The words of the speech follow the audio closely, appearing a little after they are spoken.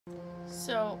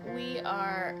So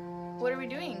what are we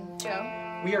doing,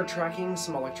 Joe? We are tracking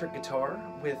some electric guitar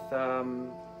with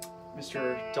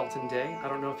Mr. Dalton Day. I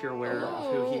don't know if you're aware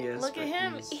of who he is. Look at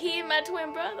him. He's my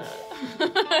twin brother.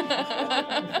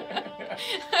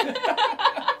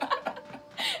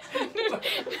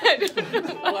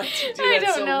 I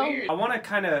don't know. Weird. I want to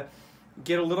kind of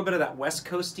get a little bit of that West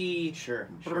Coasty. Sure.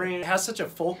 It has such a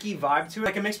folky vibe to it.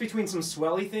 Like a mix between some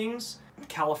swelly things,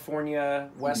 California,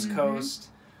 West Coast.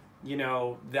 You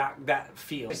know, that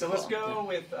feel. So let's go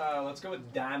with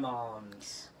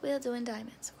diamonds. We're doing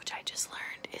diamonds, which I just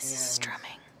learned is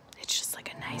strumming. It's just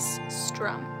like a nice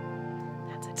strum.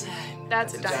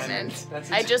 That's a diamond.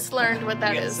 I just learned what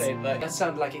that is. That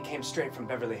sounded like it came straight from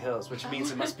Beverly Hills, which means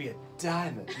it must be a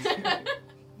diamond.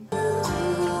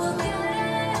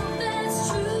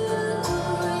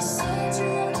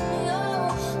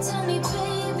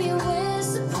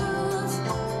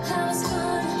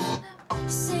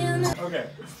 Okay.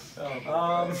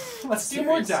 Let's do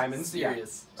more diamonds.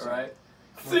 Serious. Yeah. All right.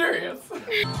 Serious. I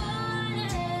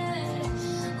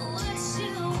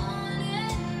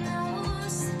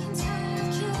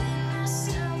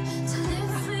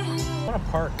want to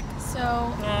park.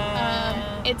 So,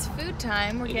 it's food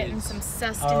time. We're getting some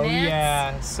sustenance. Oh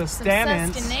yeah,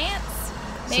 sustenance. Some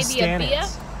sustenance. Maybe a beer.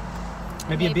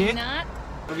 Maybe a beer. Not.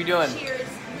 What are we doing? Cheers.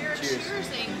 We're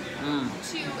cheersing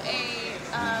to a.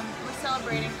 We're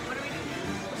celebrating. What are we doing?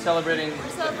 Celebrating the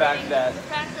fact that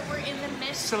we're in the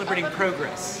midst. Celebrating of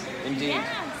progress. Indeed.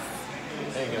 Yes.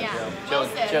 There you go, Yeah, Joe. well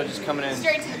said. Joe just coming in.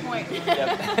 Straight to the point.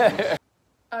 Yep.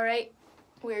 All right,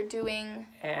 we're doing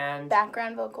And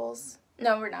background vocals.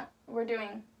 No, we're not. We're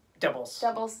doing doubles.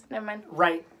 doubles. Never mind.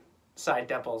 Right side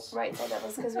doubles. Right side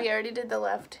doubles because we already did the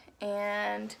left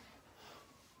and.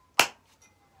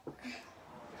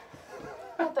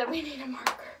 Not that we need a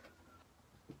marker.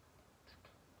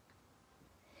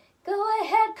 Go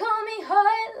ahead, call me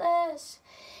heartless,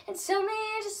 and tell me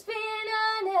you're just being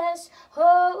honest.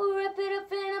 Oh, wrap it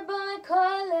up in a bow and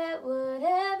call it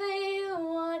whatever you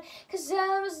want, 'cause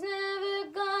I was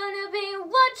never gonna be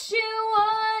what you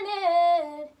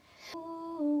wanted.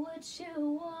 Ooh, what you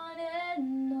wanted,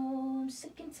 no, I'm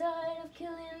sick and tired of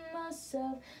killing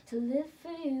myself to live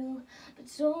for you, but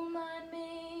don't mind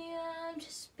me, I'm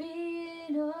just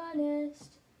being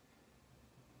honest.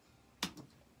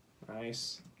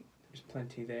 Nice. There's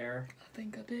plenty there. I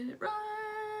think I did it right.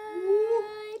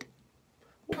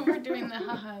 We're doing the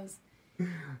ha-has.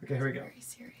 Okay, here we go. Very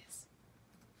serious.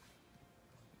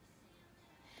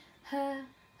 Ha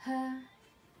ha.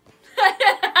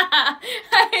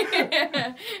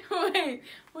 Wait,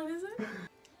 what is it?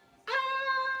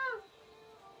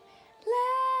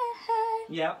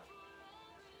 Yeah.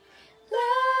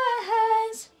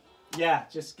 Lies. Yeah.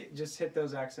 Just hit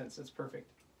those accents. It's perfect.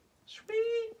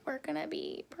 Sweet. We're gonna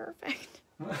be perfect.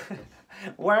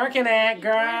 Working it,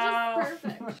 girl. We're just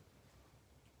perfect.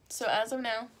 So as of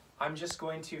now, I'm just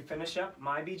going to finish up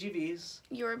my BGVs.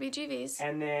 your BGVs.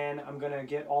 And then I'm gonna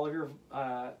get all of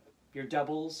your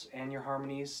doubles and your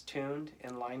harmonies tuned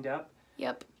and lined up.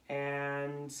 Yep.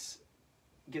 And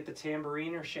get the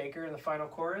tambourine or shaker in the final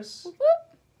chorus. Whoop,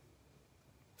 whoop.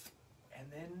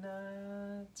 And then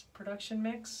it's production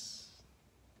mix.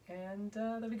 And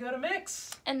then we go to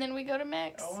mix. And then we go to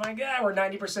mix. Oh my god, we're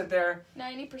 90% there.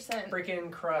 90%.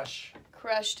 Freaking crush.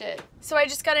 Crushed it. So I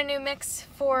just got a new mix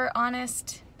for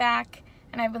Honest back,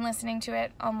 and I've been listening to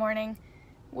it all morning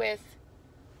with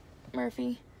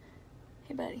Murphy.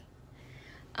 Hey, buddy.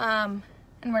 And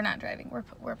we're not driving.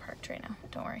 We're parked right now.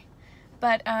 Don't worry.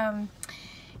 But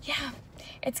yeah,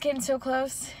 it's getting so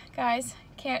close, guys.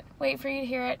 Can't wait for you to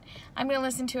hear it. I'm gonna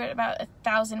listen to it about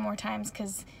 1,000 more times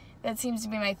because that seems to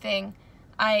be my thing.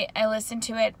 I listen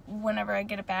to it whenever I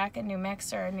get it back, a new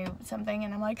mix or a new something,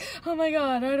 and I'm like, oh my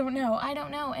god, I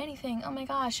don't know anything, oh my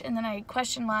gosh, and then I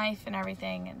question life and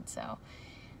everything, and so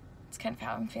it's kind of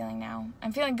how I'm feeling now.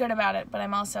 I'm feeling good about it, but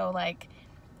I'm also like,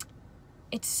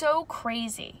 it's so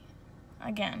crazy.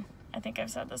 Again, I think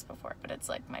I've said this before, but it's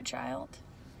like my child.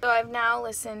 So I've now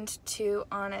listened to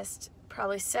Honest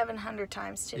probably 700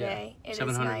 times today. Yeah, it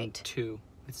 702. Is night.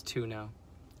 It's 2 now.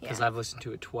 Because Yeah. I've listened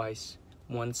to it twice.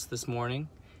 Once this morning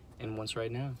and once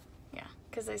right now. Yeah,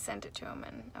 because I sent it to him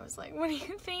and I was like, what do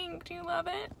you think? Do you love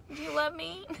it? Do you love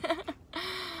me?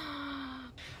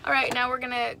 All right, now we're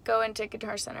going to go into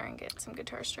Guitar Center and get some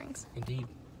guitar strings. Indeed.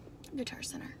 Guitar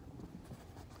Center.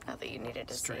 Not that you needed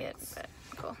to see it, Strings. but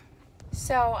cool.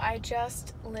 So I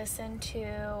just listened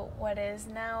to what is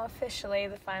now officially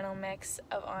the final mix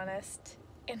of Honest,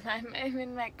 and I'm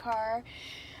in my car.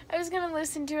 I was gonna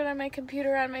listen to it on my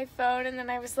computer on my phone, and then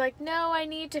I was like, no, I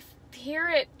need to hear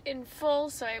it in full,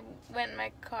 so I went in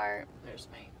my car. There's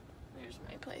There's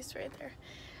my place right there.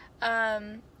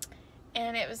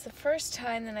 And it was the first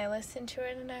time that I listened to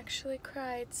it and actually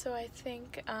cried, so I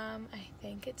think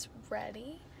it's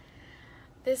ready.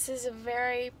 This is a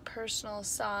very personal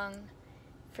song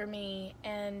for me,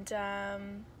 and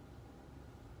I'm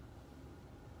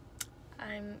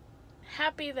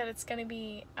happy that it's gonna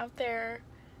be out there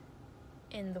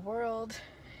in the world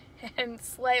and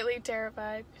slightly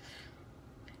terrified,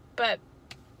 but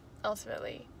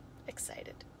ultimately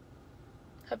excited.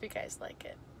 Hope you guys like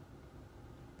it.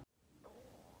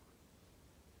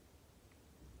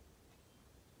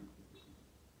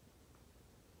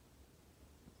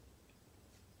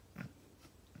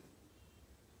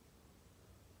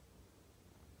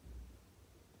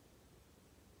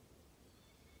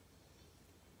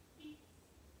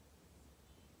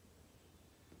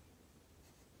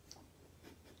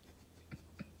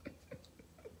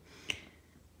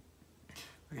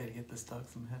 We gotta get this dog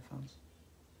some headphones.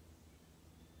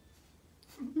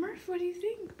 Murph, what do you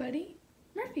think, buddy?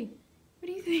 Murphy, what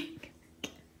do you think?